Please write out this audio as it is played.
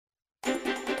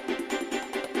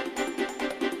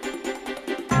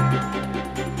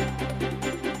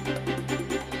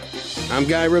I'm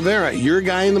Guy Rivera, your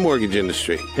guy in the mortgage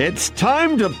industry. It's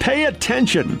time to pay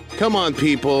attention. Come on,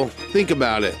 people. Think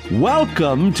about it.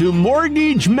 Welcome to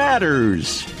Mortgage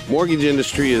Matters. Mortgage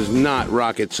industry is not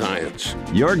rocket science.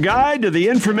 Your guide to the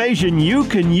information you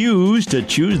can use to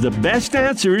choose the best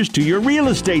answers to your real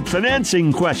estate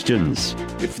financing questions.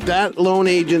 If that loan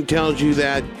agent tells you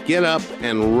that, get up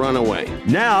and run away.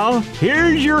 Now,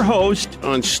 here's your host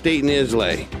on State and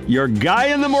Islay. Your guy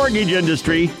in the mortgage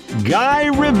industry, Guy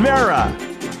Rivera.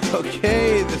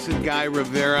 Okay, this is Guy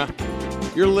Rivera.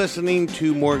 You're listening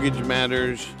to Mortgage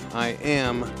Matters. I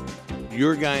am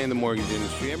your guy in the mortgage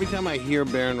industry. Every time I hear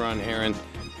Baron Ron Herron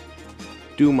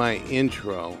do my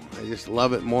intro, I just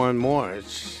love it more and more.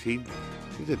 He's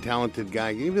a talented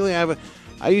guy. Can you believe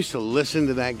I used to listen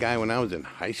to that guy when I was in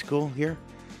high school here?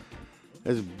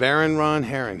 As Baron Ron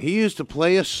Herron. He used to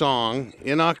play a song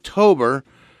in October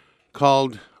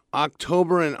called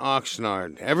October in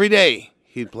Oxnard. Every day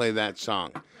he'd play that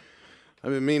song.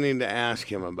 I've been meaning to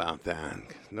ask him about that.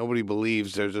 Nobody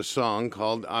believes there's a song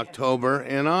called October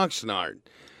in Oxnard.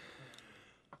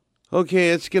 Okay,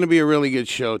 it's going to be a really good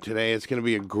show today. It's going to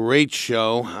be a great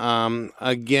show.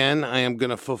 Again, I am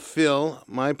going to fulfill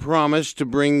my promise to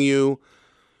bring you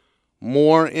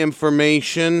more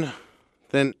information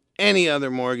than any other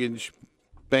mortgage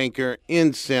banker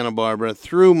in Santa Barbara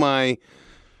through my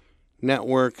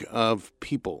network of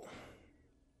people.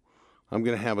 I'm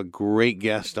going to have a great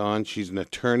guest on. She's an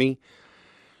attorney.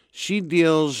 She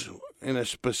deals in a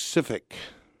specific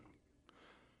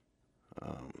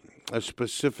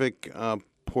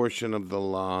portion of the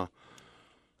law.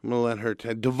 I'm going to let her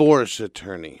divorce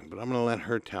attorney, but I'm going to let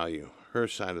her tell you her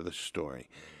side of the story.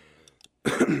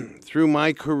 Through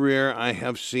my career, I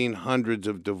have seen hundreds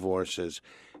of divorces.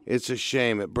 It's a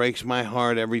shame. It breaks my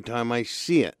heart every time I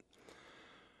see it.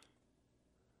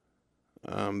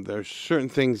 There's certain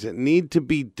things that need to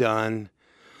be done.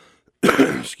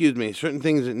 Certain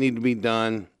things that need to be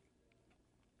done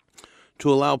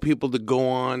to allow people to go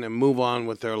on and move on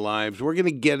with their lives. We're going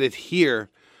to get it here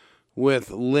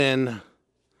with Lynn.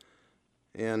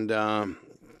 And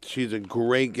she's a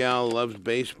great gal, loves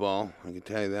baseball. I can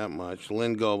tell you that much.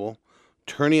 Lynn Goebel,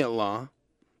 attorney at law.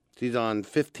 She's on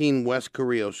 15 West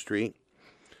Carrillo Street,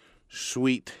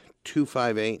 Suite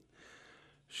 258.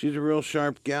 She's a real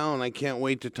sharp gal, and I can't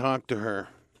wait to talk to her.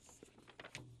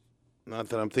 Not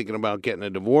that I'm thinking about getting a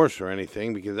divorce or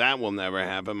anything, because that will never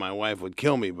happen. My wife would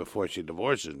kill me before she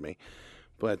divorces me.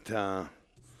 But,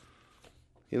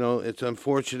 it's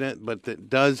unfortunate, but it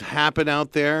does happen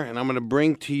out there, and I'm going to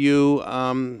bring to you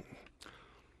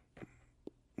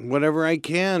whatever I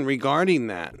can regarding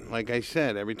that. Like I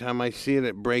said, every time I see it,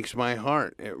 it breaks my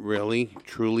heart. It really,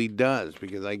 truly does,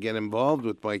 because I get involved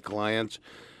with my clients.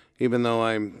 Even though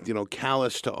I'm,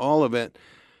 callous to all of it,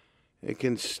 it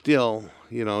can still,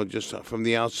 just from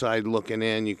the outside looking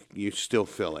in, you still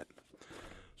feel it.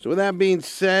 So with that being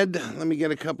said, let me get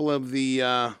a couple of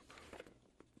the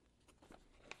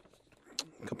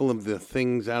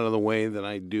things out of the way that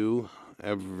I do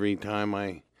every time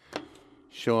I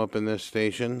show up in this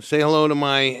station. Say hello to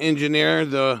my engineer,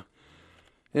 the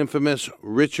infamous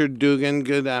Richard Dugan.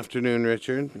 Good afternoon,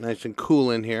 Richard. Nice and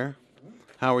cool in here.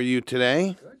 How are you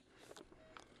today?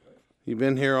 You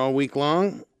been here all week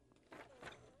long?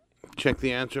 Check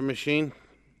the answer machine.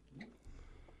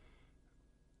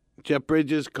 Jeff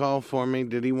Bridges called for me.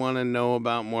 Did he want to know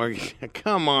about mortgage?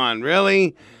 Come on,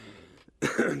 really?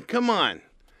 Come on.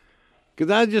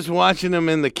 Because I was just watching him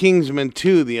in The Kingsman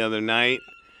 2 the other night.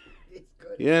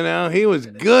 He was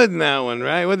good in that one,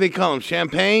 right? What do they call him,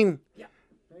 Champagne? Yeah,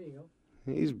 there you go.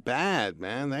 He's bad,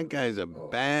 man. That guy's a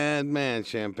bad man,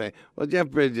 Champagne. Well, Jeff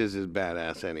Bridges is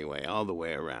badass anyway, all the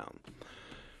way around.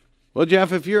 Well,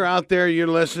 Jeff, if you're out there, you're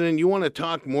listening, you want to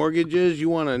talk mortgages, you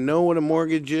want to know what a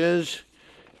mortgage is,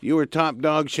 you were top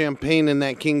dog Champagne in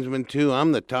that Kingsman 2.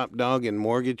 I'm the top dog in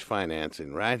mortgage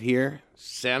financing right here,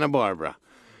 Santa Barbara.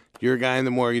 Your guy in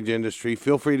the mortgage industry.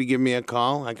 Feel free to give me a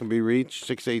call. I can be reached,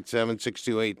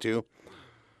 687-6282. I'm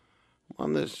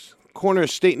on this corner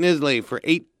of State and Islay for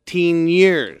 18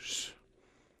 years.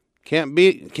 Can't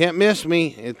miss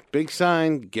me. It's big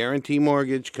sign, Guarantee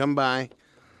Mortgage. Come by.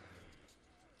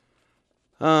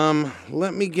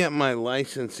 Let me get my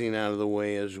licensing out of the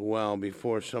way as well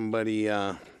before somebody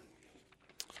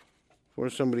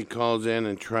calls in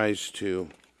and tries to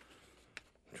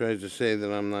say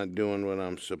that I'm not doing what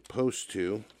I'm supposed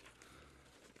to.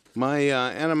 My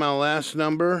NMLS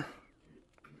number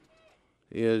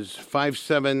is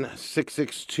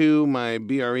 57662. My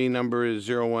BRE number is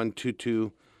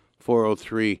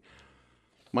 0122403.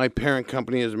 My parent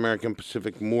company is American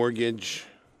Pacific Mortgage.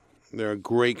 They're a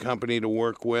great company to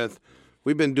work with.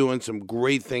 We've been doing some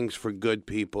great things for good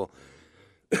people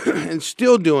and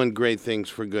still doing great things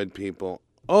for good people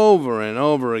over and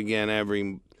over again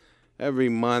every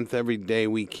month, every day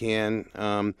we can.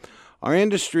 Our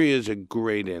industry is a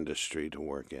great industry to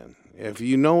work in. If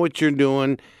you know what you're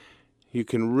doing, you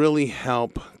can really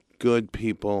help good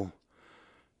people,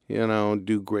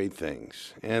 do great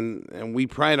things. And we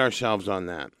pride ourselves on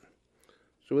that.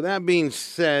 So with that being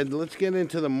said, let's get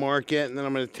into the market, and then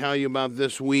I'm going to tell you about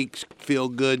this week's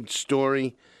feel-good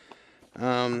story.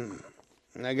 I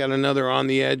got another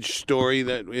on-the-edge story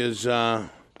that is that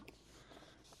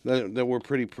we're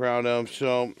pretty proud of.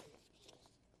 So,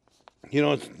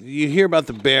 you hear about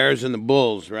the Bears and the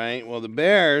Bulls, right? Well, the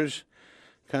Bears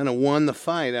kind of won the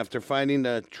fight after fighting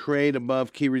to trade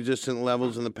above key resistant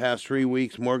levels in the past 3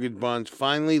 weeks. Mortgage bonds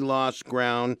finally lost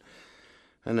ground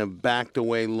and have backed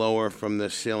away lower from the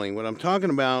ceiling. What I'm talking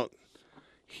about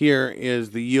here is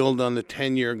the yield on the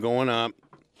 10-year going up,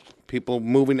 people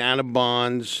moving out of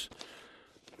bonds,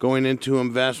 going into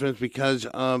investments because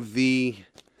of the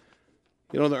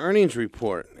earnings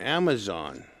report.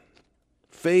 Amazon,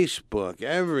 Facebook,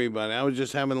 everybody. I was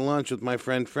just having lunch with my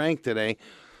friend Frank today,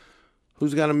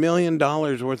 who's got $1 million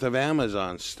worth of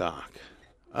Amazon stock.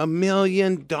 $1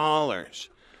 million.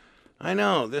 I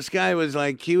know. This guy was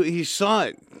like, he saw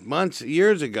it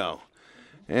years ago.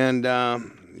 And,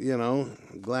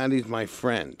 glad he's my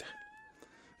friend.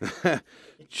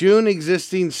 June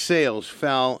existing sales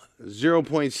fell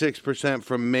 0.6%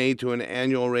 from May to an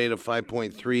annual rate of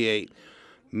 5.38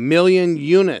 million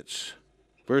units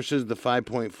versus the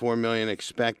 5.4 million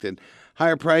expected.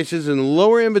 Higher prices and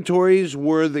lower inventories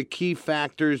were the key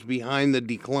factors behind the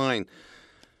decline.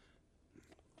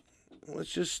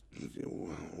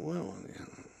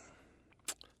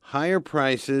 Higher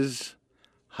prices,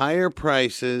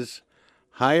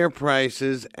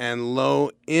 and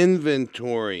low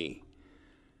inventory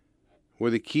were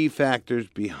the key factors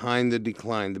behind the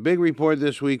decline. The big report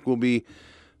this week will be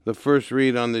the first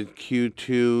read on the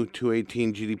Q2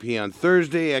 2018 GDP on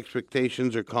Thursday.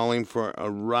 Expectations are calling for a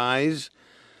rise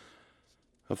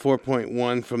of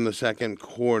 4.1 from the second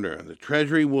quarter. The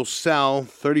Treasury will sell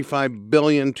 $35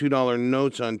 billion $2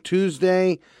 notes on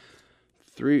Tuesday,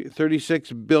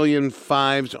 36 billion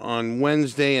fives on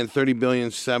Wednesday, and 30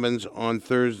 billion sevens on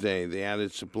Thursday. The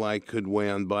added supply could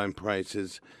weigh on bond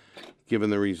prices given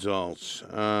the results.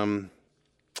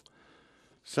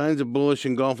 Signs of bullish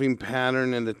engulfing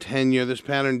pattern in the 10-year. This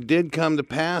pattern did come to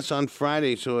pass on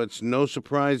Friday, so it's no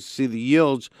surprise to see the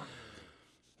yields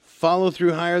follow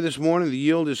through higher this morning. The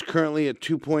yield is currently at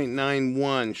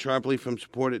 2.91, sharply from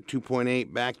support at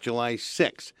 2.8 back July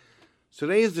 6. So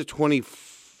today is the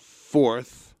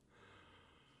 24th.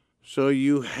 So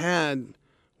you had,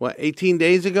 18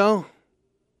 days ago?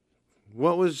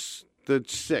 What was the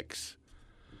 6?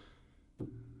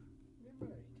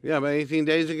 Yeah, about 18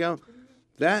 days ago.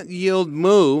 That yield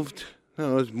moved.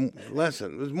 No, it was less.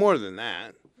 It was more than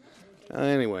that.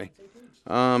 Anyway,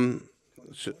 so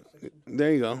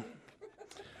there you go.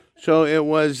 So it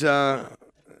was.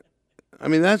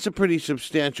 That's a pretty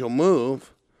substantial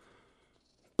move.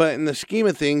 But in the scheme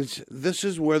of things, this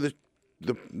is where the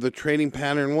trading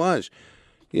pattern was.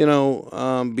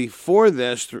 Before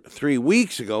this, 4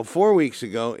 weeks ago,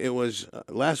 it was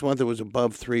last month. It was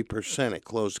above 3%. It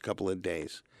closed a couple of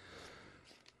days.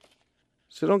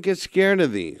 So don't get scared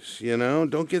of these,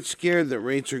 Don't get scared that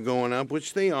rates are going up,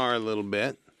 which they are a little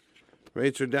bit.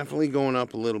 Rates are definitely going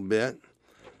up a little bit.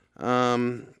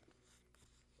 But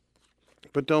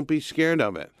don't be scared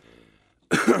of it.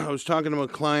 I was talking to a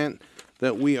client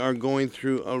that we are going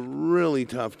through a really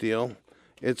tough deal.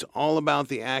 It's all about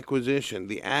the acquisition of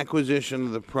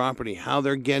the property, how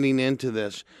they're getting into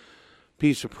this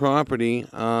piece of property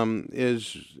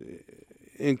is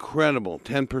incredible.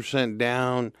 10%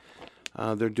 down.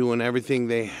 They're doing everything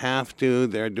they have to.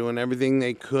 They're doing everything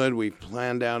they could. We've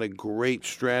planned out a great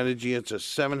strategy. It's a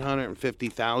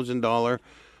 $750,000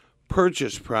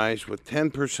 purchase price with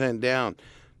 10% down.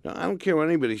 Now, I don't care what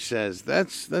anybody says.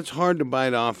 That's hard to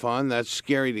bite off on. That's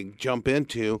scary to jump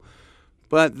into.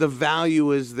 But the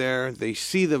value is there. They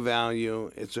see the value.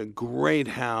 It's a great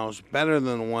house, better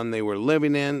than the one they were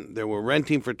living in. They were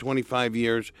renting for 25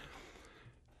 years.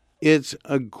 It's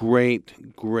a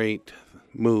great, great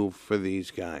move for these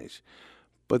guys.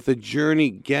 But the journey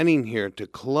getting here to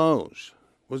close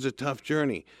was a tough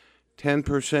journey.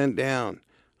 10% down.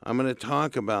 I'm going to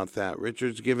talk about that.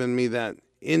 Richard's given me that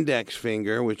index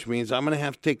finger, which means I'm going to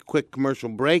have to take a quick commercial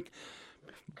break.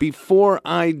 Before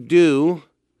I do,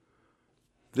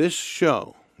 this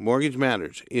show, Mortgage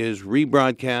Matters, is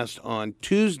rebroadcast on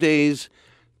Tuesdays,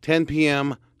 10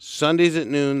 p.m. Sundays at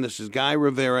noon. This is Guy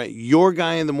Rivera, your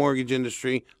guy in the mortgage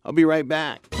industry. I'll be right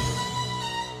back.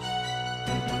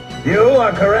 You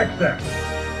are correct, sir.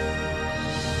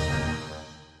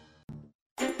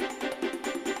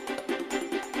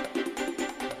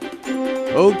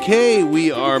 Okay,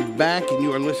 we are back, and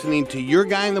you are listening to your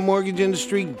guy in the mortgage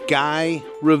industry, Guy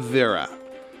Rivera.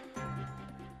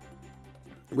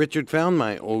 Richard found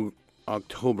my old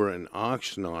October and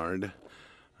Oxnard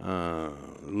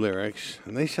lyrics,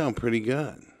 and they sound pretty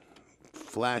good.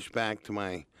 Flashback to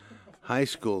my high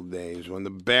school days when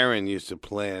the Baron used to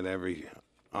play it every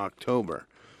October.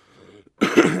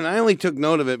 And I only took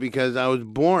note of it because I was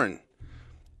born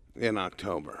in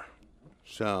October.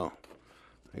 So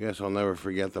I guess I'll never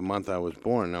forget the month I was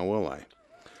born, now will I?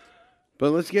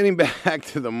 But let's get him back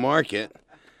to the market.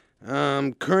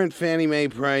 Current Fannie Mae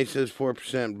prices,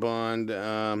 4%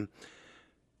 bond.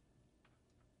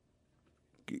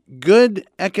 Good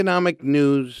economic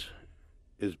news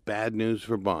is bad news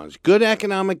for bonds. Good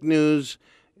economic news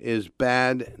is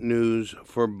bad news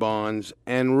for bonds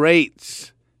and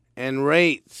rates.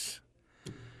 Right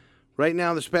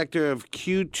now, the specter of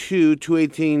Q2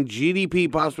 2018 GDP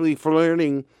possibly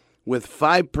flirting with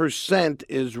 5%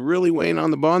 is really weighing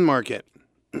on the bond market,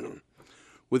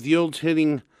 with yields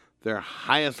hitting their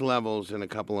highest levels in a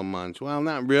couple of months. Well,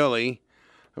 not really.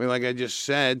 I mean, like I just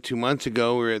said, 2 months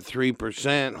ago, we were at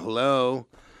 3%. Hello.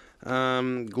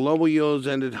 Global yields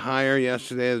ended higher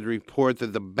yesterday as a report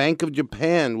that the Bank of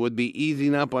Japan would be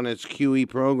easing up on its QE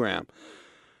program.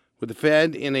 With the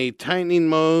Fed in a tightening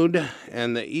mode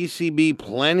and the ECB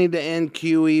planning to end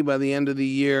QE by the end of the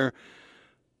year,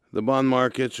 the bond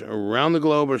markets around the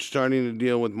globe are starting to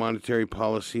deal with monetary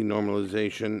policy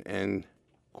normalization and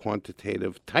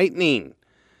quantitative tightening.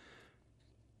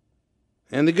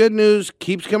 And the good news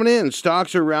keeps coming in.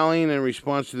 Stocks are rallying in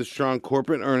response to the strong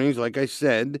corporate earnings. Like I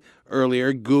said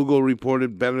earlier, Google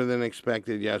reported better than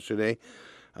expected yesterday.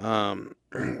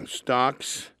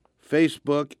 Stocks,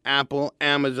 Facebook, Apple,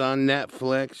 Amazon,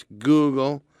 Netflix,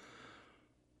 Google.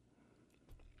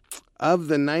 Of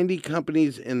the 90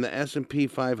 companies in the S&P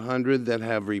 500 that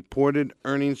have reported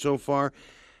earnings so far,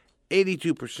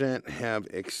 82% have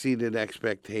exceeded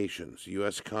expectations. The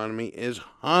U.S. economy is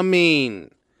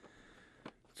humming.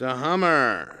 It's a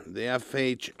hummer. The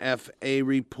FHFA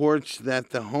reports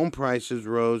that the home prices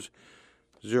rose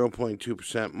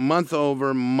 0.2% month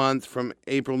over month from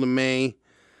April to May.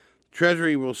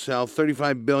 Treasury will sell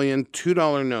 $35 billion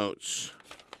 $2 notes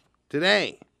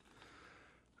today.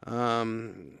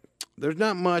 There's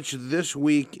not much this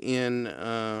week in.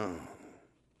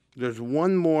 There's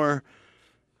one more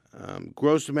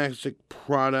gross domestic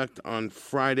product on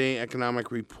Friday,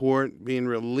 economic report being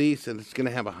released, and it's going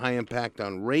to have a high impact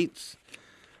on rates,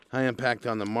 high impact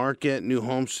on the market. New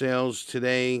home sales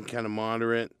today, kind of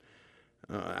moderate.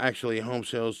 Actually, home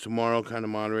sales tomorrow, kind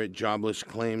of moderate. Jobless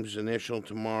claims initial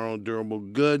tomorrow. Durable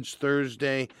goods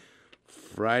Thursday.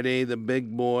 Friday, the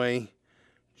big boy.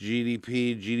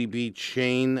 GDP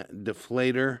chain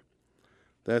deflator.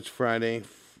 That's Friday.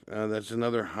 That's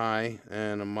another high.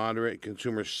 And a moderate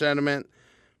consumer sentiment.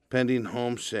 Pending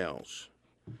home sales.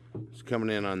 It's coming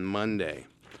in on Monday.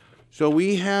 So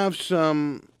we have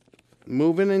some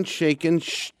moving and shaking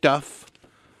stuff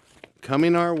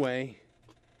coming our way.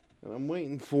 I'm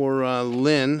waiting for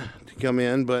Lynn to come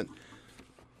in, but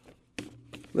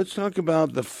let's talk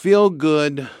about the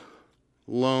feel-good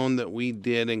loan that we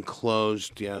did and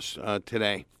closed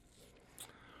today.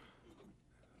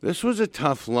 This was a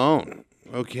tough loan,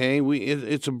 okay?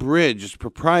 It's a bridge. It's a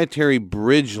proprietary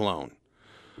bridge loan.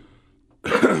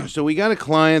 So we got a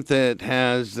client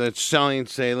that's selling,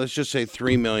 let's just say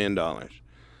 $3 million.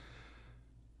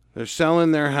 They're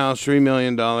selling their house $3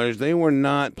 million. They were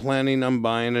not planning on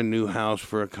buying a new house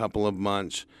for a couple of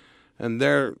months. And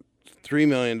their $3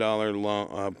 million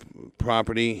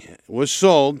property was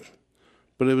sold,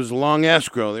 but it was long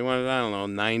escrow. They wanted,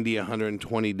 90,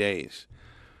 120 days.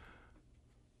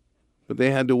 But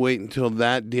they had to wait until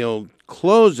that deal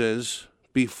closes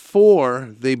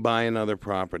before they buy another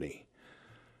property.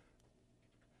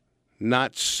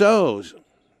 Not so,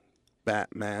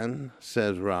 Batman,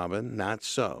 says Robin. Not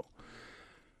so.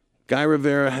 Guy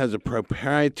Rivera has a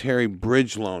proprietary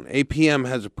bridge loan. APM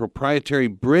has a proprietary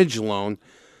bridge loan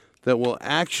that will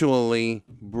actually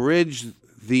bridge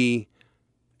the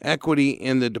equity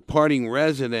in the departing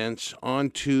residents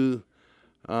onto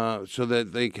so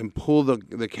that they can pull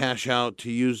the cash out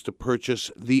to use to purchase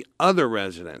the other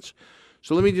residence.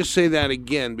 So let me just say that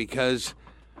again, because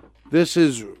this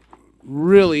is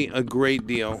really a great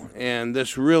deal, and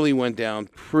this really went down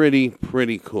pretty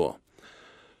cool.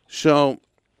 So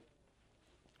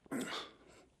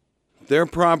Their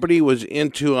property was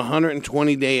into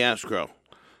 120-day escrow.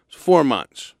 It's 4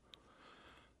 months.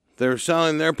 They're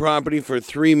selling their property for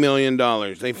 $3 million.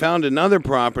 They found another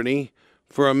property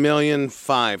for $1.5 million.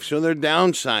 So they're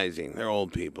downsizing. They're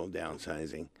old people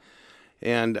downsizing.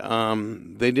 And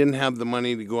they didn't have the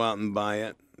money to go out and buy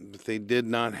it. But they did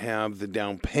not have the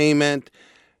down payment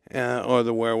or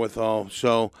the wherewithal.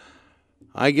 So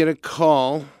I get a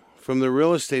call from the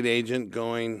real estate agent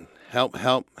going, help,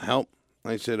 help, help.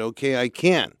 I said, okay, I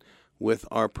can, with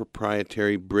our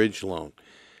proprietary bridge loan.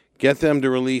 Get them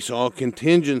to release all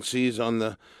contingencies on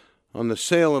the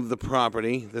sale of the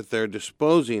property that they're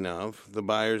disposing of. The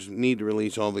buyers need to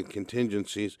release all the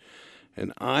contingencies,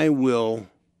 and I will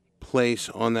place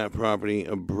on that property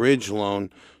a bridge loan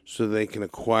so they can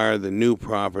acquire the new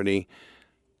property.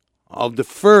 I'll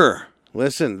defer.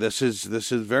 Listen, this is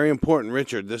very important,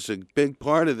 Richard. This is a big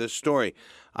part of this story.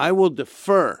 I will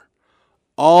defer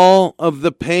all of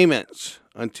the payments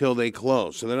until they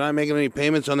close. So they're not making any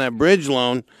payments on that bridge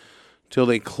loan till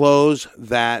they close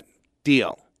that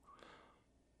deal.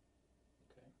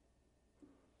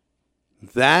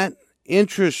 That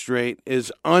interest rate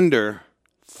is under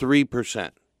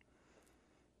 3%.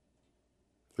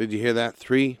 Did you hear that?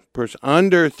 3%,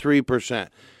 under 3%.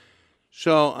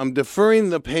 So I'm deferring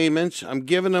the payments. I'm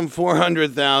giving them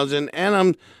 $400,000, and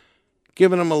I'm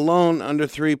giving them a loan under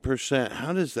 3%.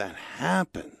 How does that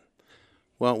happen?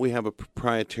 Well, we have a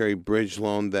proprietary bridge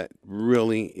loan that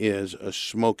really is a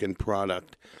smoking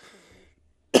product.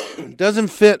 Doesn't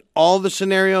fit all the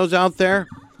scenarios out there.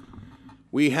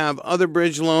 We have other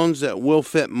bridge loans that will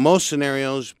fit most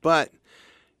scenarios, but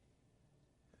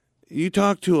you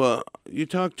talk to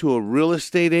a real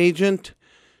estate agent,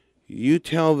 you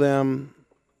tell them,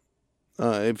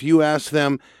 if you ask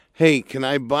them, hey, can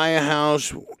I buy a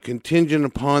house contingent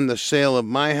upon the sale of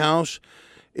my house?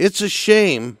 It's a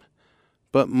shame,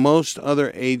 but most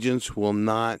other agents will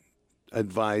not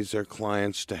advise their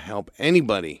clients to help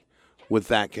anybody with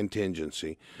that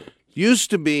contingency. Used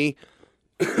to be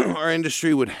our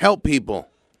industry would help people.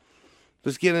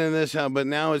 Let's get into this, but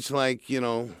now it's like,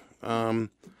 now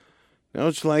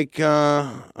it's like,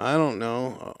 I don't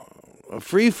know, a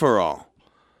free-for-all.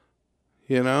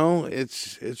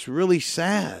 It's really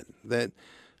sad that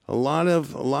a lot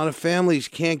of families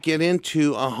can't get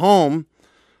into a home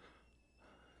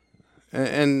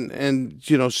and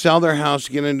sell their house,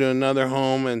 get into another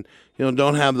home, and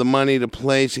don't have the money to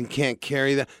place and can't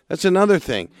carry that. That's another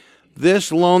thing.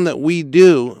 This loan that we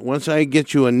do, once I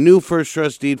get you a new first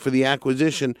trust deed for the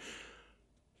acquisition,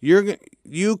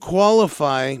 you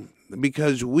qualify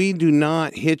because we do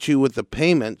not hit you with the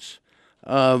payments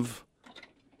of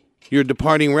your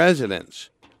departing residence.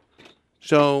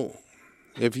 So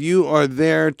if you are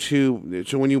there so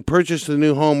when you purchase the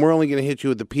new home, we're only going to hit you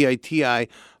with the PITI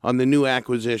on the new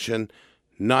acquisition,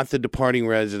 not the departing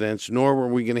residence, nor are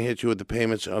we going to hit you with the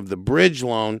payments of the bridge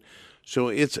loan. So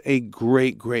it's a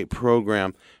great, great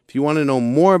program. If you want to know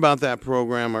more about that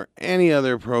program or any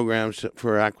other programs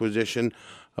for acquisition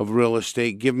of real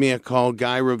estate, give me a call,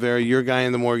 Guy Rivera, your guy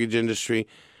in the mortgage industry,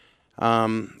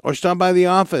 or stop by the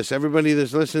office. Everybody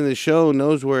that's listening to the show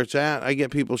knows where it's at. I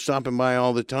get people stopping by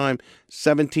all the time.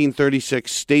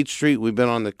 1736 State Street. We've been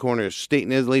on the corner of State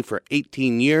and Isley for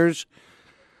 18 years.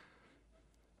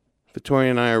 Victoria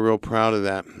and I are real proud of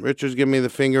that. Richard's giving me the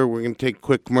finger. We're going to take a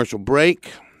quick commercial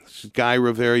break. This is Guy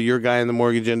Rivera, your guy in the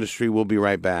mortgage industry. We'll be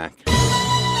right back.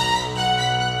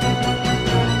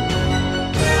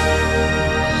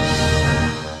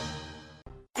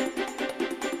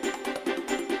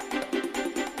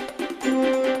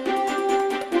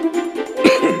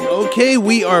 Okay,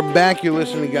 we are back. You're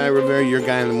listening to Guy Rivera, your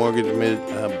guy in the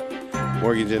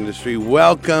mortgage industry.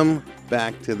 Welcome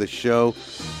back to the show,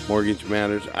 Mortgage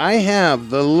Matters. I have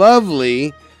the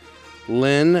lovely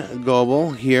Lynn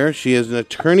Goebel here. She is an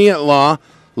attorney at law,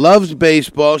 loves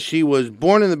baseball. She was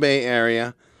born in the Bay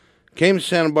Area, came to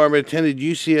Santa Barbara, attended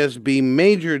UCSB,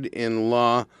 majored in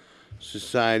law,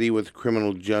 society with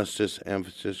criminal justice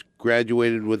emphasis,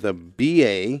 graduated with a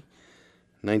BA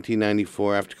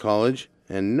 1994 after college,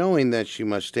 and knowing that she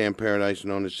must stay in paradise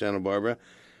known as Santa Barbara,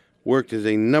 worked as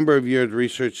a number of years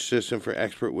research assistant for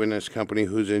expert witness company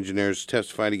whose engineers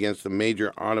testified against the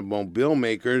major automobile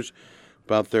makers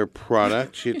about their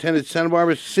product. She attended Santa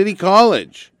Barbara City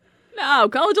College. No,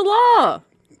 College of Law.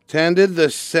 Attended the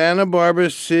Santa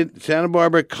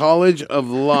Barbara College of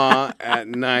Law at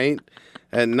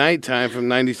nighttime from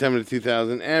 97 to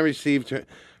 2000, and received her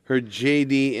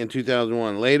JD in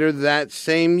 2001. Later that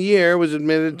same year, was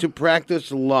admitted to practice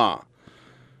law.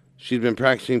 She's been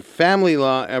practicing family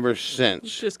law ever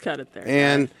since. Just cut it there.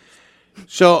 And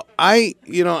so I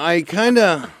kind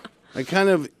of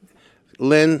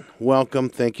Lynn, welcome.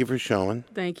 Thank you for showing.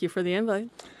 Thank you for the invite.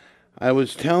 I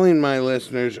was telling my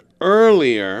listeners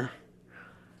earlier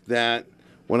that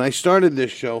when I started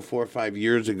this show 4 or 5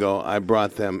 years ago, I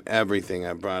brought them everything.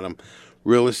 I brought them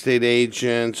real estate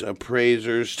agents,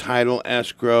 appraisers, title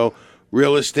escrow,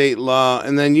 real estate law,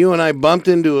 and then you and I bumped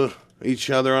into each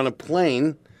other on a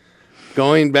plane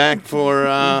going back for,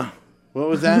 what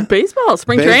was that? Baseball,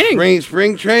 spring training.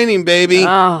 Spring training, baby.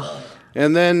 Oh,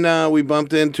 And then we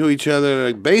bumped into each other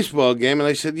at a baseball game, and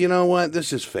I said, you know what?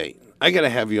 This is fate. I got to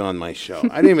have you on my show.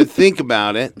 I didn't even think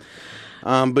about it,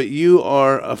 but you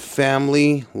are a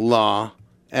family law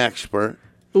expert.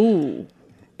 ooh.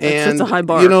 And, That's a high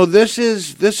bar. you know, this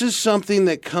is something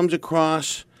that comes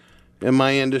across in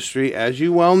my industry, as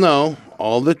you well know,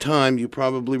 all the time. You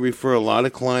probably refer a lot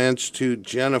of clients to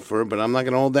Jennifer, but I'm not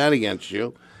going to hold that against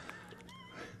you.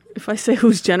 If I say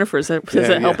who's Jennifer, does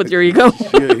that help with your ego?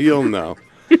 You'll know.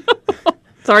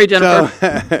 Sorry,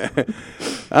 Jennifer.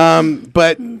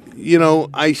 But, you know,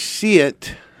 I see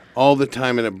it all the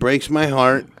time, and it breaks my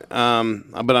heart,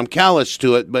 but I'm callous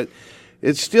to it. But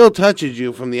it still touches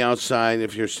you from the outside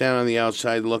if you're standing on the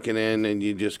outside looking in, and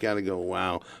you just got to go,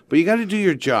 wow. But you got to do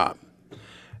your job.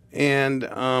 And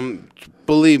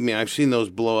believe me, I've seen those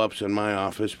blow-ups in my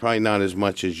office, probably not as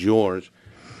much as yours.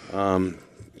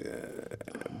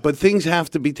 But things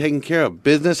have to be taken care of.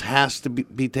 Business has to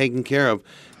be taken care of.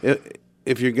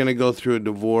 If you're going to go through a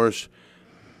divorce,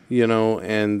 you know,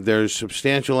 and there's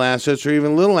substantial assets or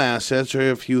even little assets, or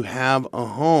if you have a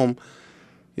home,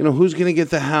 you know, who's going to get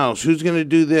the house? Who's going to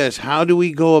do this? How do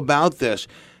we go about this?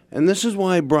 And this is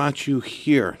why I brought you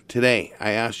here today.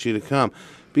 I asked you to come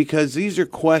because these are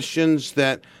questions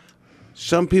that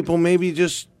some people maybe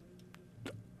just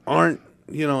aren't,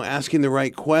 you know, asking the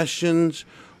right questions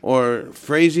or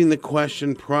phrasing the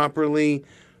question properly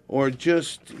or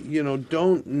just, you know,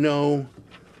 don't know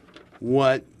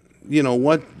what, you know,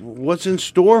 what's in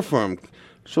store for them.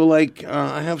 So, like,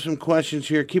 I have some questions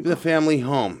here. Keeping the family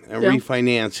home and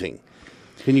refinancing.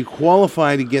 Can you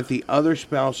qualify to get the other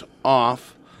spouse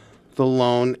off the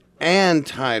loan and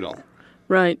title?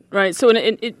 Right. So,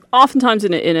 oftentimes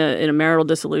in a marital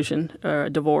dissolution or a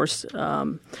divorce,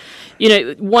 you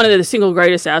know, one of the single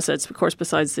greatest assets, of course,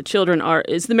 besides the children,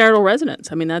 is the marital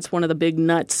residence. I mean, that's one of the big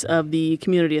nuts of the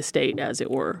community estate, as it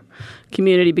were.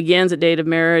 Community begins at date of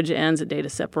marriage, ends at date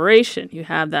of separation. You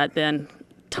have that then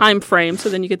time frame, so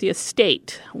then you get the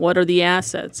estate. What are the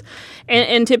assets?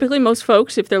 And typically, most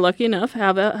folks, if they're lucky enough,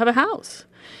 have a house.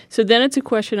 So then it's a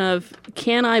question of,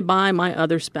 can I buy my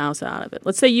other spouse out of it?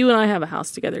 Let's say you and I have a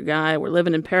house together, Guy. We're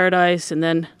living in paradise, and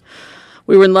then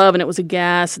we were in love, and it was a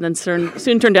gas, and then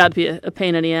soon turned out to be a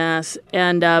pain in the ass.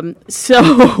 And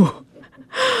so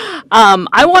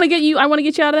I want to get you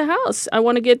out of the house. I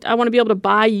want to be able to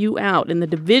buy you out. In the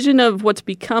division of what's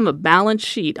become a balance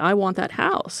sheet, I want that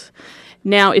house.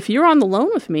 Now, if you're on the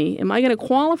loan with me, am I going to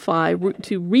qualify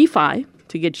to refi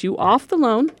to get you off the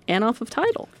loan and off of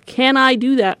title? Can I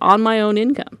do that on my own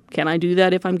income? Can I do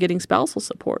that if I'm getting spousal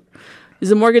support? Is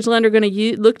the mortgage lender going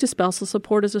to look to spousal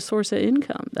support as a source of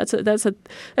income? That's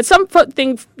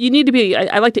something you need to be.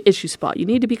 I like to issue spot. You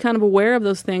need to be kind of aware of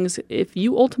those things. If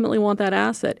you ultimately want that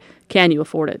asset, can you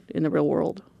afford it in the real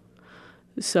world?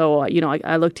 So, you know,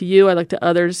 I look to you. I look to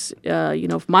others. You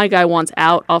know, if my guy wants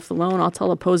out off the loan, I'll tell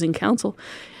opposing counsel,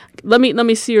 let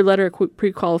me see your letter of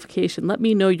pre-qualification. Let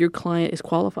me know your client is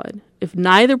qualified. If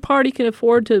neither party can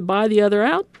afford to buy the other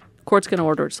out, court's going to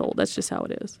order it sold. That's just how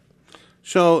it is.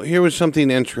 So here was something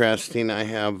interesting.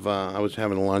 I was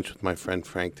having lunch with my friend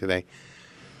Frank today.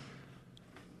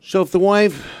 So if the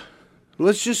wife,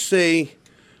 let's just say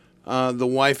the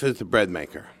wife is the bread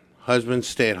maker, husband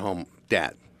stay-at-home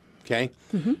dad, okay?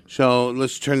 Mm-hmm. So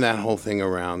let's turn that whole thing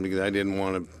around because I didn't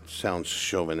want to sound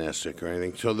chauvinistic or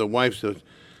anything. So the wife's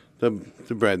the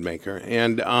bread maker,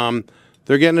 and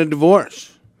they're getting a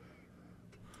divorce.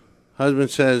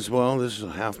 Husband says, well, this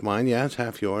is half mine. Yeah, it's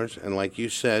half yours. And like you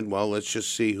said, well, let's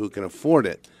just see who can afford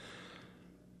it.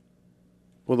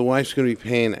 Well, the wife's going to be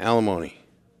paying alimony.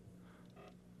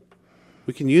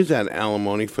 We can use that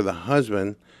alimony for the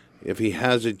husband if he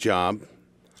has a job,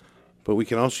 but we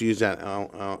can also use that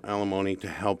alimony to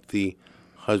help the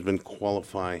husband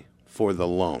qualify for the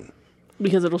loan.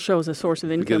 Because it'll show as a source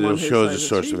of income. Because it'll show as a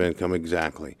source of income,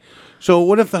 exactly. So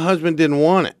what if the husband didn't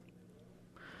want it?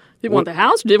 Didn't want the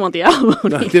house or didn't want the alimony?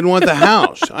 No, didn't want the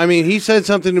house. I mean, he said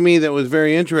something to me that was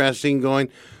very interesting, going,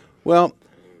 well,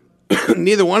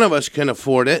 neither one of us can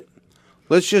afford it.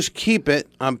 Let's just keep it.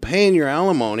 I'm paying your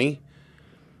alimony,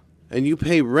 and you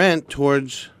pay rent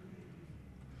towards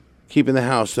keeping the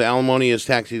house. The alimony is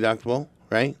tax deductible,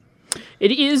 right?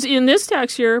 It is in this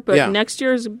tax year, but Yeah. next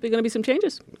year is going to be some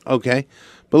changes. Okay.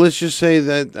 But let's just say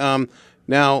that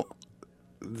now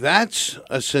that's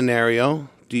a scenario.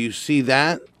 Do you see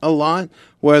that a lot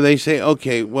where they say,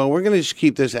 okay, well, we're going to just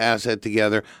keep this asset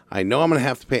together. I know I'm going to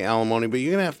have to pay alimony, but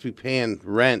you're going to have to be paying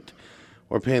rent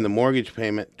or paying the mortgage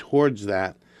payment towards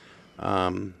that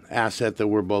asset that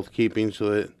we're both keeping so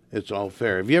that it's all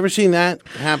fair. Have you ever seen that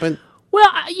happen? Well,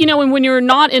 when you're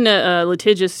not in a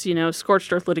litigious,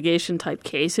 scorched earth litigation type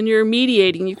case and you're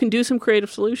mediating, you can do some creative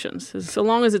solutions. So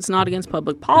long as it's not against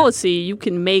public policy, you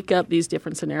can make up these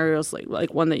different scenarios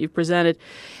like one that you've presented.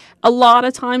 A lot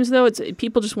of times, though,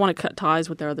 people just want to cut ties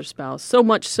with their other spouse, so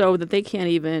much so that they can't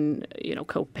even,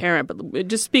 co-parent. But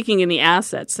just speaking in the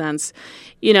asset sense,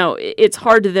 it's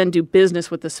hard to then do business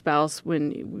with the spouse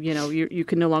when, you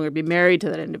can no longer be married to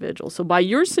that individual. So by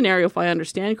your scenario, if I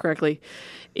understand correctly,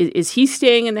 is he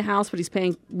staying in the house, but he's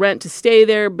paying rent to stay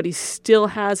there, but he still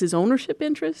has his ownership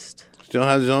interest? Still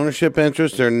has his ownership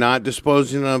interest. They're not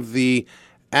disposing of the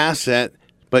asset,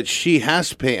 but she has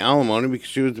to pay alimony because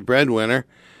she was the breadwinner.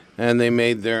 And they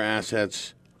made their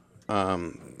assets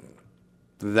that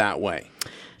way.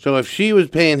 So if she was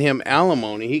paying him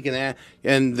alimony, he can,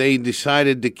 and they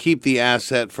decided to keep the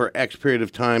asset for X period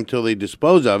of time till they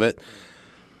dispose of it.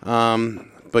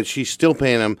 But she's still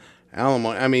paying him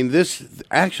alimony. I mean, this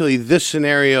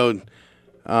scenario,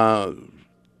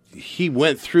 he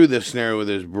went through this scenario with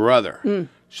his brother.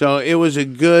 So it was a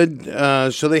good.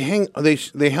 So they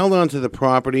held on to the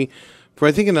property for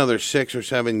I think another 6 or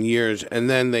 7 years, and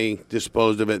then they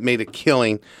disposed of it, made a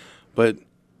killing. But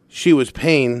she was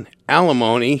paying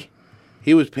alimony,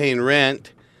 he was paying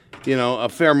rent, a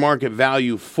fair market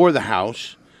value for the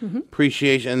house,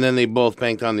 appreciation, and then they both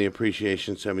banked on the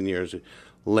appreciation 7 years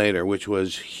later, which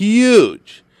was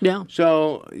huge. Yeah.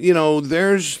 So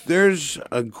there's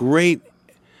a great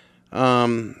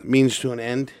means to an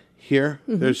end here.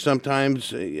 There's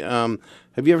sometimes.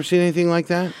 Have you ever seen anything like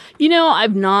that?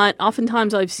 I've not.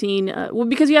 Oftentimes I've seen,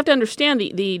 because you have to understand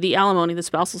the alimony, the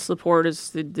spousal support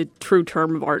is the true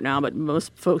term of art now, but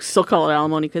most folks still call it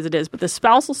alimony because it is. But the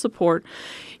spousal support,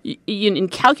 in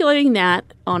calculating that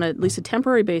on at least a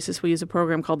temporary basis, we use a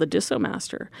program called the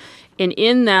DissoMaster. And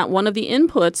in that, one of the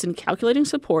inputs in calculating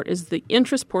support is the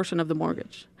interest portion of the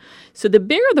mortgage. So the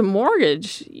bigger the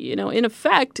mortgage, in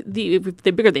effect, the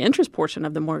bigger the interest portion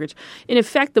of the mortgage, in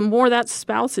effect, the more that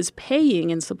spouse is paying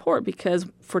in support because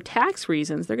for tax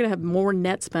reasons, they're going to have more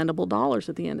net spendable dollars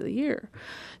at the end of the year.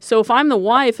 So if I'm the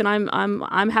wife and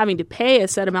I'm having to pay a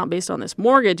set amount based on this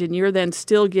mortgage and you're then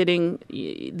still getting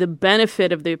the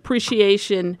benefit of the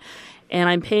appreciation and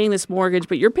I'm paying this mortgage,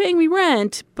 but you're paying me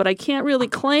rent, but I can't really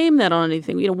claim that on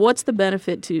anything. What's the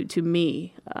benefit to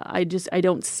me? I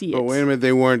don't see it. But wait a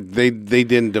minute, they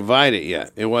didn't divide it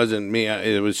yet. It wasn't me.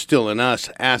 It was still an us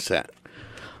asset.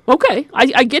 Okay,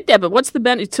 I get that, but what's the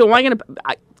benefit? So am I going to?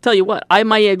 Tell you what, I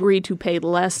might agree to pay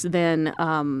less than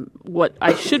what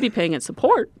I should be paying in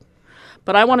support.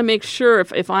 But I want to make sure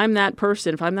if I'm that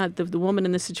person, if I'm not the woman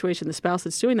in this situation, the spouse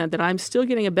that's doing that I'm still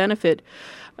getting a benefit.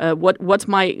 How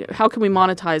can we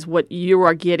monetize what you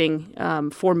are getting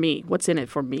for me? What's in it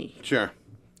for me? Sure.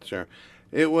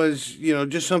 It was,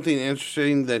 just something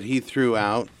interesting that he threw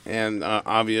out, and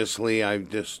obviously I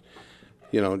just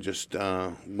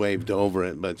waved over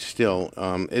it, but still,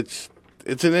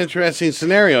 it's an interesting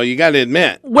scenario, you got to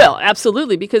admit. Well,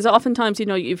 absolutely, because oftentimes,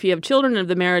 if you have children of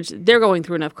the marriage, they're going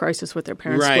through enough crisis with their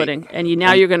parents splitting, and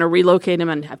you're going to relocate them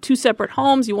and have 2 separate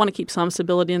homes. You want to keep some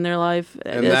stability in their life.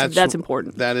 And that's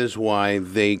important. That is why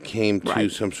they came to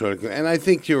some sort of, and I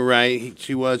think you're right.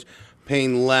 She was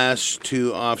paying less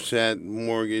to offset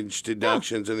mortgage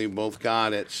deductions, and they both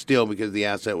got it still because the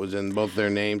asset was in both their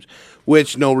names,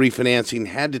 which no refinancing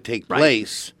had to take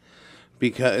place.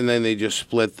 And then they just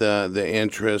split the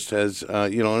interest as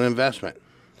an investment.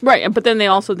 Right, but then they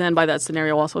also by that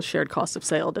scenario also shared cost of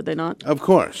sale, did they not? Of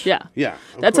course. Yeah.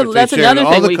 That's another thing.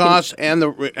 All the costs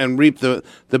and reap the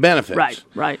benefits.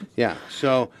 Right. Yeah.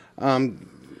 So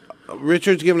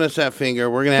Richard's giving us that finger.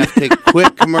 We're going to have to take a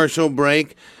quick commercial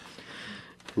break.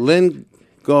 Lynn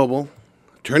Goebel,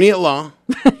 attorney at law,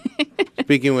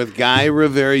 speaking with Guy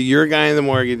Rivera, your guy in the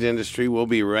mortgage industry. We'll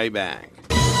be right back.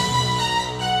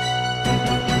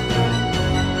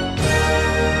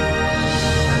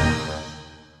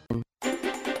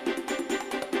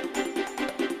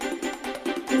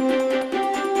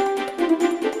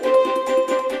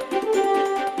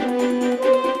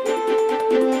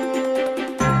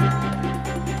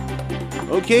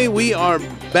 Okay, we are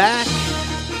back.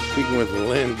 Speaking with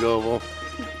Lynn Goebel,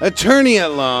 attorney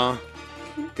at law,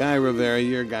 Guy Rivera,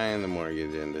 your guy in the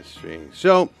mortgage industry.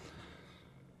 So,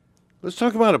 Let's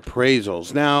talk about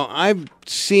appraisals. Now, I've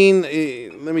seen,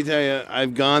 let me tell you,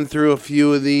 I've gone through a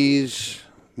few of these,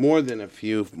 more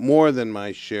than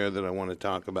my share that I want to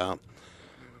talk about.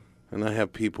 And I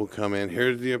have people come in,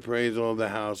 here's the appraisal of the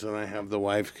house, and I have the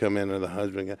wife come in or the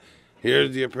husband come,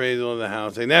 here's the appraisal of the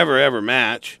house. They never, ever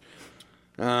match.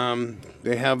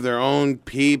 They have their own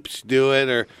peeps do it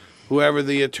or whoever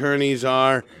the attorneys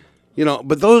are.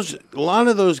 But a lot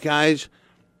of those guys,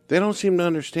 they don't seem to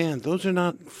understand. Those are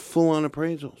not full-on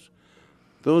appraisals.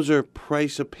 Those are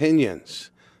price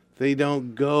opinions. They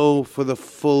don't go for the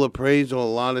full appraisal a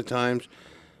lot of times.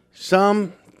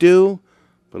 Some do,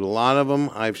 but a lot of them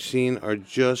I've seen are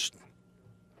just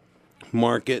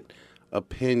market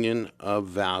opinion of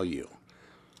value.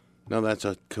 Now, that's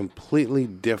a completely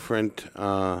different,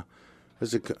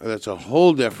 that's a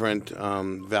whole different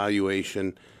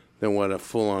valuation than what a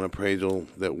full-on appraisal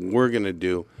that we're going to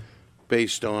do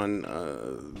based on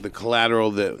the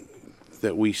collateral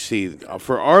that we see.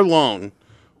 For our loan,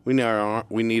 we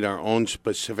need our own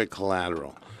specific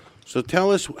collateral. So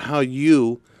tell us how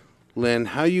you, Lynn,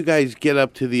 how you guys get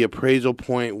up to the appraisal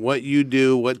point, what you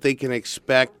do, what they can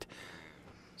expect.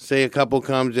 Say a couple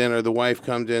comes in or the wife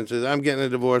comes in and says, I'm getting a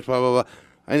divorce, blah, blah, blah.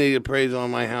 I need appraisal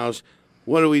on my house.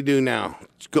 What do we do now?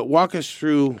 Walk us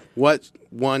through what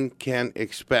one can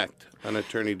expect an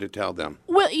attorney to tell them.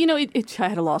 Well, I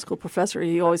had a law school professor.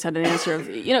 He always had an answer of,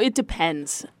 it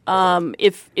depends.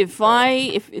 If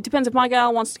it depends if my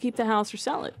gal wants to keep the house or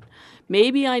sell it.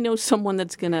 Maybe I know someone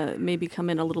that's going to maybe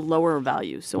come in a little lower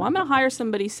value. So I'm going to hire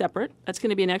somebody separate. That's going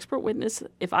to be an expert witness.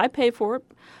 If I pay for it,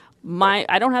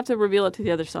 I don't have to reveal it to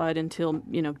the other side until,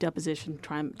 deposition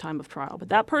time of trial. But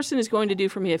that person is going to do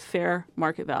for me a fair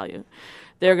market value.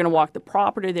 They're going to walk the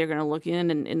property. They're going to look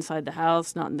in and inside the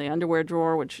house, not in the underwear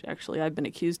drawer, which actually I've been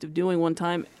accused of doing one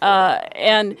time.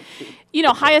 And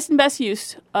highest and best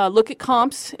use. Look at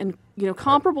comps, and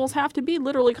comparables have to be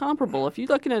literally comparable. If you're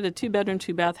looking at a 2-bedroom,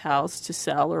 2-bath house to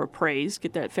sell or appraise,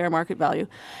 get that fair market value.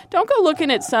 Don't go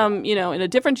looking at some, in a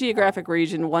different geographic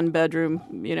region,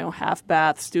 1-bedroom,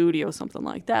 half-bath studio, something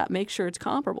like that. Make sure it's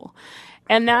comparable.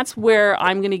 And that's where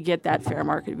I'm going to get that fair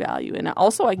market value. And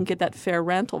also I can get that fair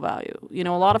rental value. A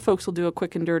lot of folks will do a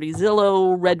quick and dirty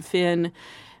Zillow, Redfin,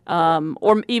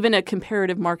 or even a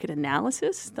comparative market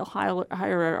analysis. They'll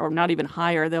hire, or not even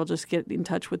hire, they'll just get in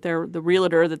touch with the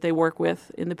realtor that they work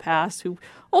with in the past who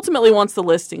ultimately wants the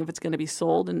listing if it's going to be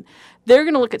sold. And they're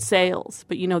going to look at sales,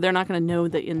 but, they're not going to know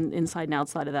the inside and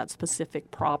outside of that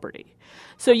specific property.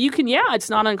 So you can, it's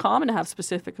not uncommon to have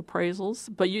specific appraisals,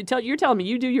 but you're telling me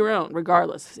you do your own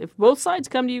regardless. If both sides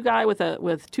come to you, guy,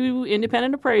 with 2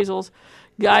 independent appraisals,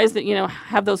 guys that,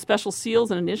 have those special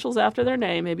seals and initials after their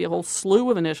name, maybe a whole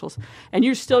slew of initials, and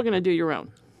you're still going to do your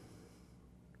own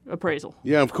appraisal.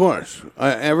 Yeah, of course.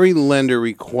 Every lender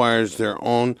requires their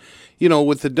own.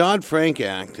 With the Dodd-Frank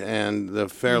Act and the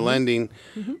fair lending,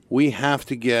 we have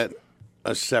to get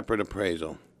a separate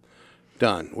appraisal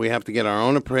done. We have to get our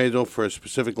own appraisal for a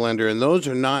specific lender, and those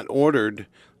are not ordered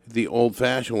the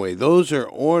old-fashioned way. Those are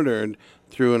ordered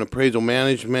through an appraisal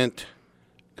management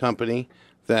company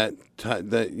that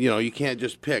you can't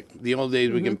just pick. The old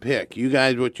days we can pick. You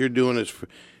guys, what you're doing is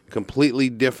completely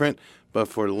different, but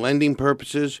for lending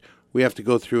purposes, we have to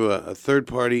go through a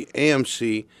third-party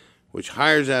AMC, which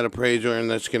hires that appraiser,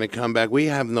 and that's going to come back. We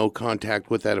have no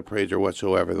contact with that appraiser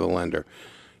whatsoever, the lender.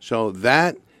 So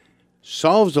that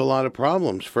solves a lot of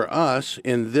problems for us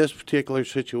in this particular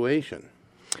situation.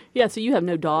 Yeah, so you have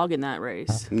no dog in that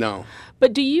race. No.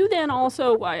 But do you then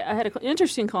also, I had an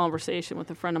interesting conversation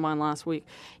with a friend of mine last week.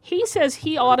 He says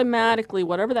he automatically,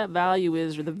 whatever that value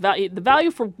is, or the value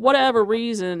for whatever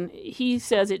reason, he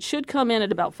says it should come in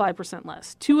at about 5%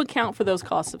 less to account for those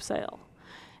costs of sale.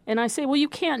 And I say, well, you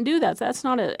can't do that. That's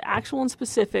not an actual and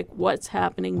specific what's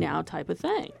happening now type of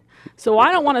thing. So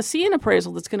I don't want to see an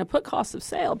appraisal that's going to put cost of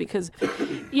sale because,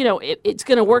 it's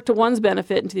going to work to one's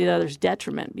benefit and to the other's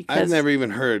detriment. Because I've never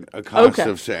even heard a cost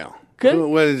of sale. Good.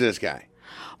 What is this guy?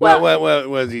 Well, what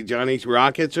was he, Johnny's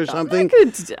Rockets or something?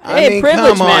 Privilege,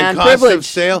 come on, man, cost privilege. of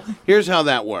sale. Here's how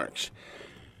that works.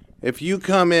 If you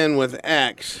come in with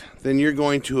X, then you're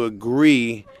going to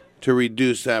agree to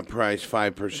reduce that price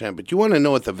 5%. But you want to know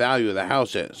what the value of the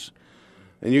house is.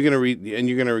 And you're going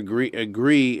to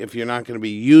agree if you're not going to be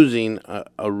using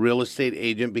a real estate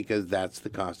agent because that's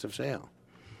the cost of sale.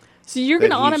 So you're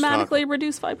going to automatically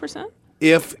reduce 5%?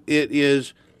 If it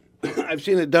is, I've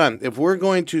seen it done. If we're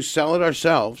going to sell it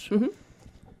ourselves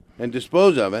and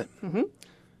dispose of it,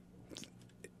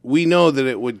 we know that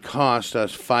it would cost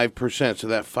us 5%. So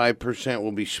that 5%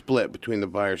 will be split between the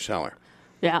buyer and seller.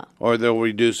 Yeah. Or they'll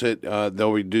reduce it.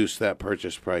 They'll reduce that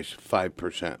purchase price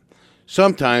 5%.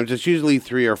 Sometimes it's usually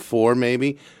 3 or 4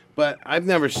 maybe, but I've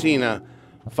never seen a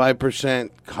 5%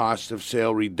 cost of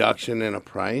sale reduction in a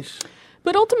price.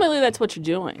 But ultimately, that's what you're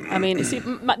doing. I mean, see,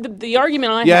 the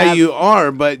argument I have... Yeah, you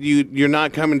are, but you're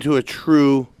not coming to a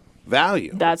true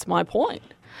value. That's my point.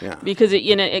 Yeah. Because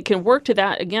it can work to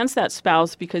that against that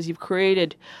spouse because you've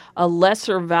created a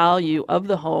lesser value of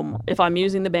the home. If I'm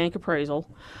using the bank appraisal,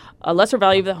 a lesser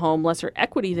value of the home, lesser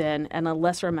equity then, and a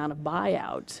lesser amount of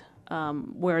buyout,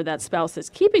 where that spouse that's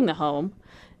keeping the home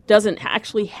doesn't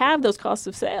actually have those costs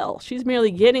of sale. She's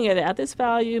merely getting it at this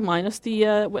value minus the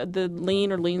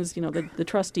lien or liens, the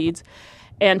trust deeds,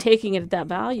 and taking it at that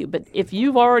value. But if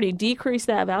you've already decreased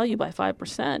that value by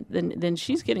 5%, then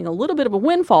she's getting a little bit of a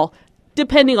windfall,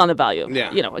 depending on the value.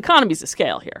 Yeah. Economies of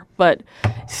scale here. But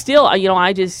still,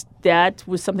 that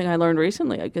was something I learned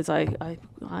recently because I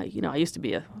used to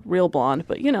be a real blonde,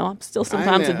 but I'm still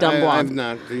sometimes a dumb blonde. I'm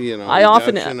not, I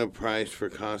often reduction of price for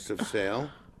cost of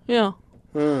sale. Yeah.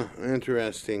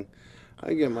 Interesting.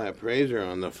 I get my appraiser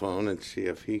on the phone and see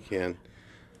if he can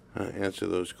answer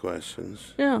those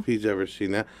questions. Yeah. If he's ever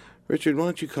seen that. Richard, why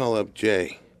don't you call up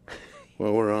Jay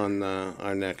while we're on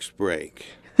our next break?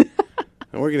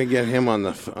 And we're going to get him on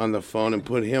the phone and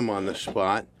put him on the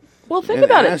spot. Well, think and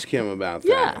about it. Ask him about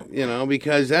Yeah. that.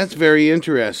 Because that's very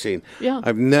interesting. Yeah.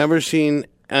 I've never seen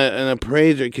an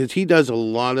appraiser because he does a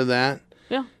lot of that.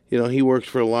 Yeah. He works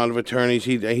for a lot of attorneys.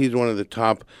 He's one of the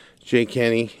top. Jay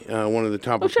Kenny, one of the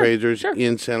top appraisers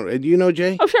in Santa. Do you know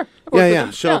Jay? Oh, sure. Yeah.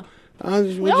 So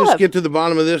we'll just get to the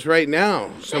bottom of this right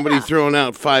now. Somebody Yeah. throwing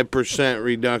out 5%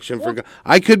 reduction for.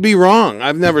 I could be wrong.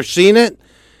 I've never seen it,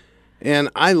 and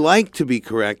I like to be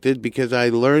corrected because I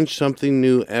learn something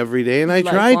new every day, and I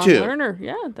try Lifelong to. learner.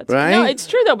 Yeah, that's Right? No, it's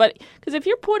true though. But because if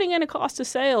you're putting in a cost of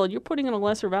sale, you're putting in a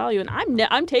lesser value, and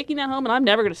I'm taking that home, and I'm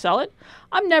never going to sell it.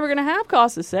 I'm never going to have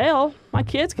cost of sale. My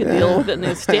kids can deal with it in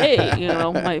the estate.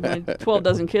 My 12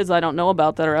 dozen kids I don't know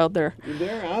about that are out there.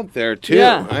 They're out there too.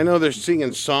 Yeah. I know they're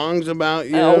singing songs about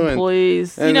you. Oh,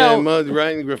 please. And they're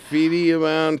writing graffiti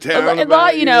around town.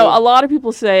 A lot of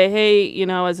people say, hey,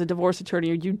 as a divorce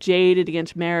attorney, are you jaded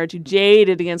against marriage? You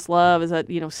jaded against love? Is that,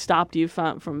 stopped you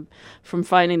from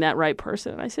finding that right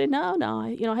person? And I say, no.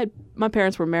 My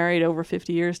parents were married over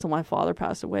 50 years till my father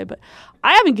passed away, but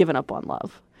I haven't given up on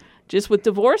love. Just with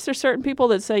divorce, there's certain people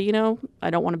that say, I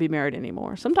don't want to be married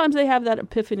anymore. Sometimes they have that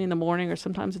epiphany in the morning, or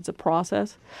sometimes it's a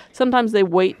process. Sometimes they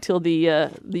wait till the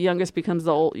youngest becomes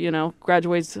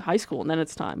graduates high school, and then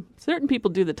it's time. Certain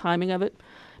people do the timing of it.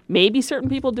 Maybe certain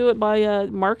people do it by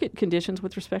market conditions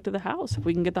with respect to the house. If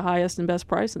we can get the highest and best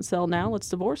price and sell now, let's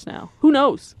divorce now. Who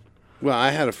knows? Well,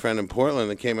 I had a friend in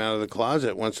Portland that came out of the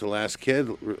closet once the last kid,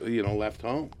 left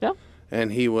home. Yeah.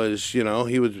 And his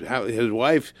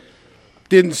wife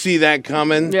didn't see that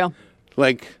coming. Yeah.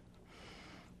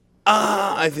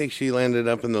 I think she landed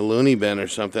up in the loony bin or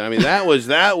something. I mean, that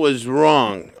was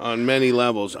wrong on many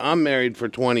levels. I'm married for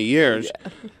 20 years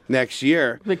next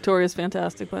year. Victoria's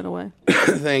fantastic, by the way.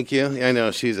 Thank you. I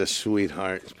know, she's a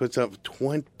sweetheart. Puts up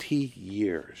 20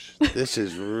 years. This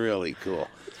is really cool.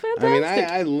 It's fantastic.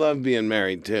 I love being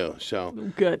married, too. So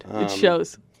Good. It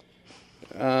shows.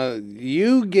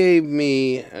 You gave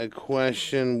me a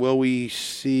question. Will we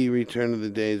see return of the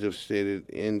days of stated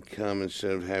income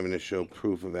instead of having to show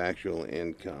proof of actual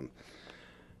income?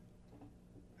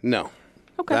 No.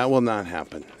 Okay. That will not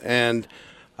happen. And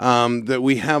that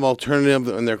we have alternative,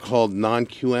 and they're called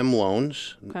non-QM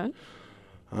loans. Okay.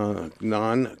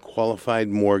 Non-qualified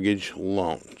mortgage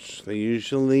loans. They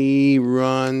usually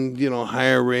run,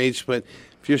 higher rates, but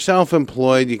if you're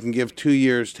self-employed, you can give 2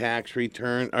 years tax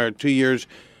return or 2 years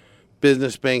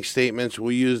business bank statements.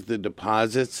 We use the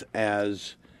deposits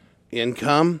as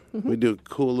income. Mm-hmm. We do a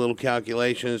cool little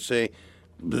calculation and say,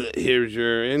 here's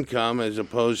your income, as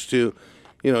opposed to,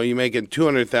 you making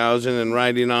 $200,000 and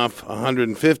writing off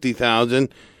 $150,000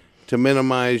 to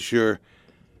minimize your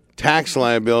tax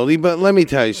liability. But let me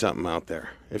tell you something out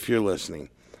there, if you're listening.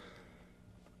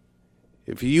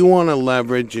 If you want to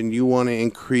leverage and you want to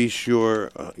increase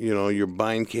your, your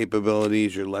buying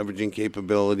capabilities, your leveraging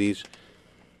capabilities,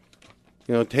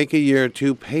 take a year or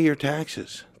two, pay your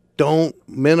taxes. Don't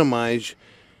minimize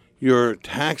your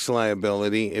tax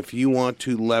liability if you want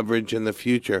to leverage in the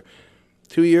future.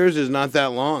 2 years is not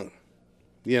that long.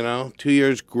 2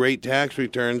 years, great tax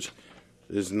returns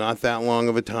is not that long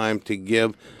of a time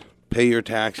to pay your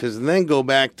taxes, and then go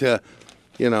back to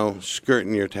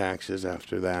skirting your taxes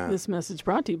after that. This message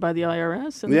brought to you by the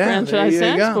IRS and the Franchise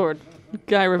Tax Board.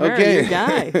 Guy Rivera, your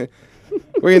guy.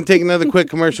 We're going to take another quick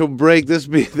commercial break. This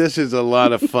is a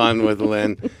lot of fun with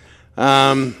Lynn.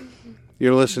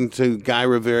 You're listening to Guy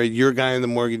Rivera, your guy in the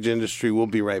mortgage industry. We'll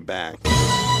be right back.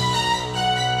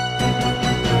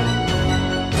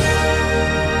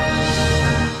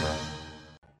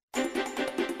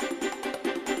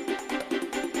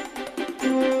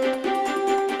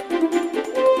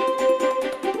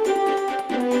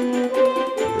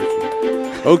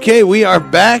 Okay, we are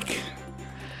back.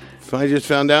 I just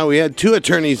found out we had two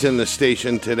attorneys in the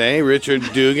station today. Richard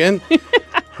Dugan,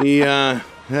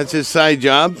 that's his side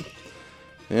job,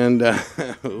 and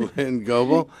Lynn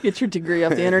Goebel. Get your degree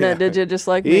off the internet, did you? Just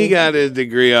like me. He got his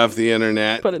degree off the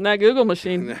internet. Put it in that Google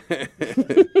machine.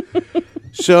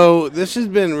 So this has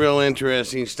been real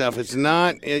interesting stuff. It's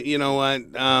not, you know what,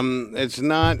 it's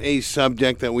not a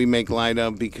subject that we make light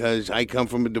of because I come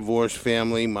from a divorced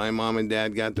family. My mom and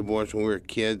dad got divorced when we were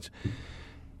kids.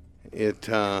 It's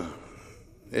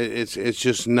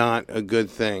just not a good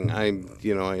thing. I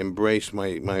embrace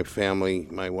my family,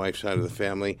 my wife's side of the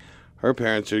family. Her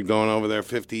parents are going over their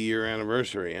 50-year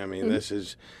anniversary. I mean, This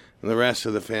is the rest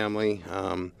of the family.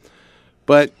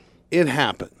 But it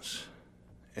happens.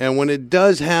 And when it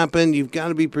does happen, you've got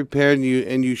to be prepared,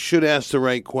 and you should ask the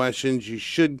right questions. You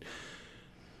should,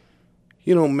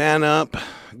 man up,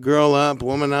 girl up,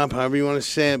 woman up, however you want to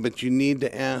say it, but you need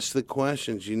to ask the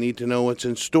questions. You need to know what's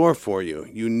in store for you.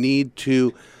 You need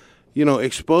to,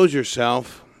 expose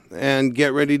yourself and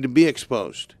get ready to be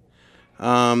exposed.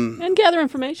 And gather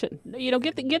information.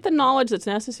 Get the knowledge that's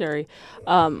necessary.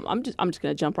 I'm just going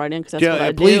to jump right in because that's what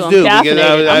I do. Please do.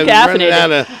 I'm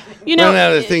caffeinated. Running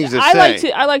out of things to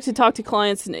say. I like to talk to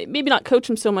clients and maybe not coach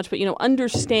them so much, but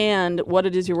understand what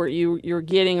it is you're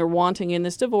getting or wanting in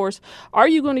this divorce. Are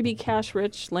you going to be cash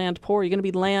rich, land poor? Are you going to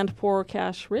be land poor,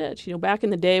 cash rich? Back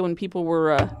in the day when people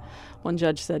were, one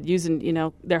judge said,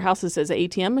 using their houses as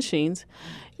ATM machines.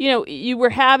 You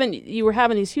were having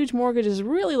these huge mortgages,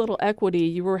 really little equity.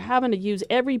 You were having to use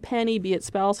every penny, be it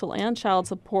spousal and child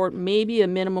support, maybe a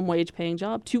minimum wage paying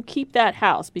job to keep that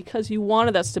house because you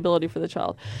wanted that stability for the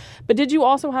child. But did you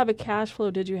also have a cash flow?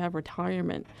 Did you have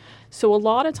retirement? So a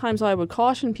lot of times I would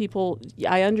caution people,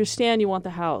 I understand you want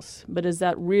the house, but is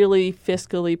that really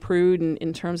fiscally prudent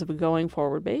in terms of a going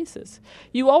forward basis?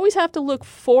 You always have to look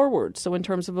forward. So in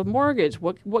terms of a mortgage,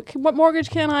 what mortgage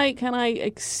can I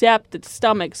accept at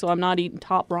stomach so I'm not eating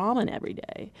top ramen every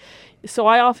day? So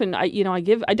I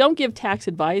don't give tax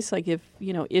advice. I give,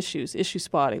 issue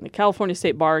spotting. The California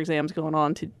State Bar exam is going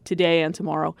on today and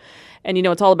tomorrow. And,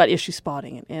 it's all about issue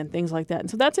spotting and things like that. And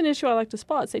so that's an issue I like to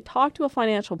spot. Say, talk to a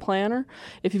financial planner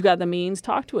if you've got the means.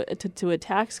 Talk to a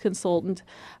tax consultant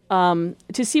to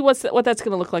see what that's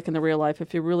going to look like in the real life.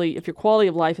 If your quality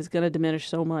of life is going to diminish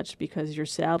so much because you're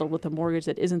saddled with a mortgage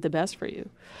that isn't the best for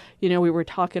you. We were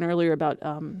talking earlier about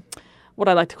what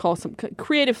I like to call some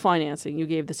creative financing. You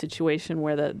gave the situation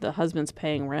where the husband's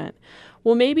paying rent.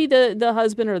 Well, maybe the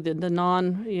husband or the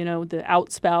the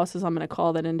out spouse, as I'm going to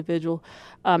call that individual,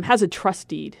 has a trust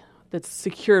deed that's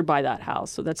secured by that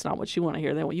house. So that's not what you want to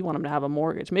hear. You want them to have a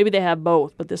mortgage. Maybe they have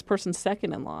both, but this person's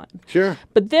second in line. Sure.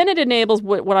 But then it enables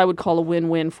what I would call a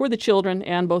win-win for the children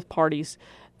and both parties.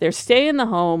 They're staying in the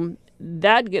home.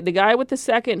 The guy with the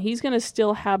second, he's going to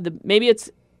still have maybe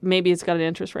it's got an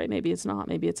interest rate, maybe it's not,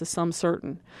 maybe it's a sum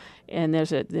certain. And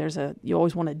you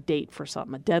always want a date for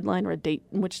something, a deadline or a date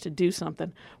in which to do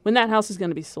something. When that house is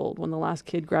going to be sold, when the last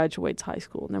kid graduates high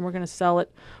school, and then we're going to sell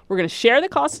it. We're going to share the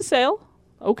cost of sale,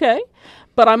 okay,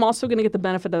 but I'm also going to get the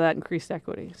benefit of that increased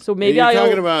equity. So maybe you're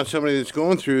talking about somebody that's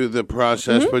going through the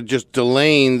process, but just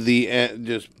delaying the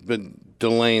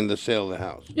sale of the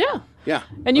house. Yeah. Yeah,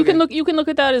 and you can look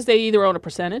at that as they either own a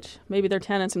percentage, maybe they're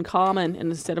tenants in common,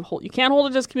 and instead of you can't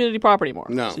hold it as community property anymore.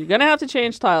 No, so you're going to have to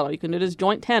change title. You can do it as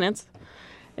joint tenants,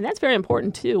 and that's very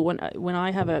important too. When I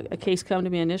have a case come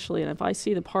to me initially, and if I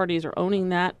see the parties are owning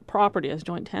that property as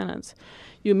joint tenants,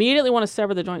 you immediately want to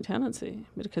sever the joint tenancy,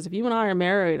 because if you and I are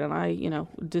married and I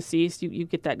deceased, you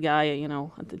get that guy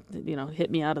hit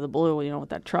me out of the blue with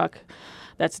that truck.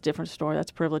 That's a different story. That's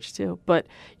privilege too. But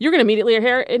you're going to immediately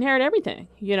inherit everything,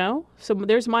 So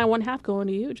there's my 1/2 going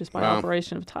to you just by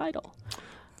operation of title.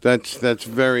 That's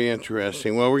very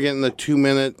interesting. Well, we're getting the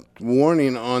 2-minute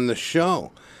warning on the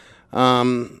show.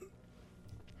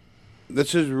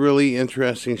 This is really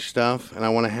interesting stuff, and I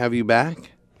want to have you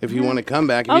back. If you want to come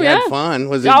back, if you had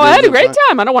fun. I had a great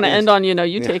time. I don't want to end on,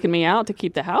 taking me out to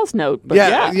keep the house note. But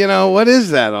what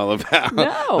is that all about?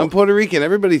 No. I'm Puerto Rican.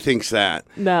 Everybody thinks that.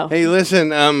 No. Hey, listen,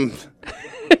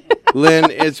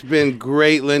 Lynn, it's been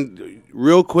great. Lynn,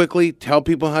 real quickly, tell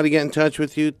people how to get in touch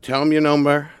with you. Tell them your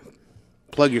number.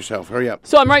 Plug yourself. Hurry up.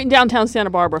 So I'm right in downtown Santa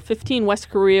Barbara, 15 West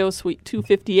Carrillo, Suite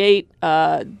 258,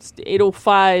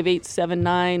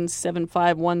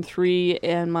 805-879-7513,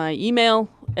 and my email,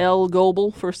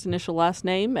 lgoebel, first initial last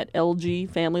name, at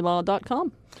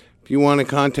lgfamilylaw.com. If you want to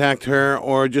contact her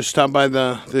or just stop by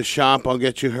the shop, I'll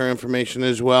get you her information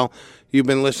as well. You've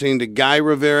been listening to Guy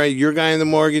Rivera, your guy in the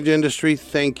mortgage industry.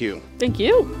 Thank you. Thank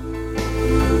you.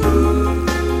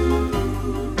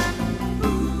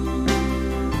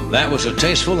 That was a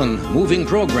tasteful and moving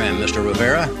program, Mr.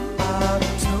 Rivera.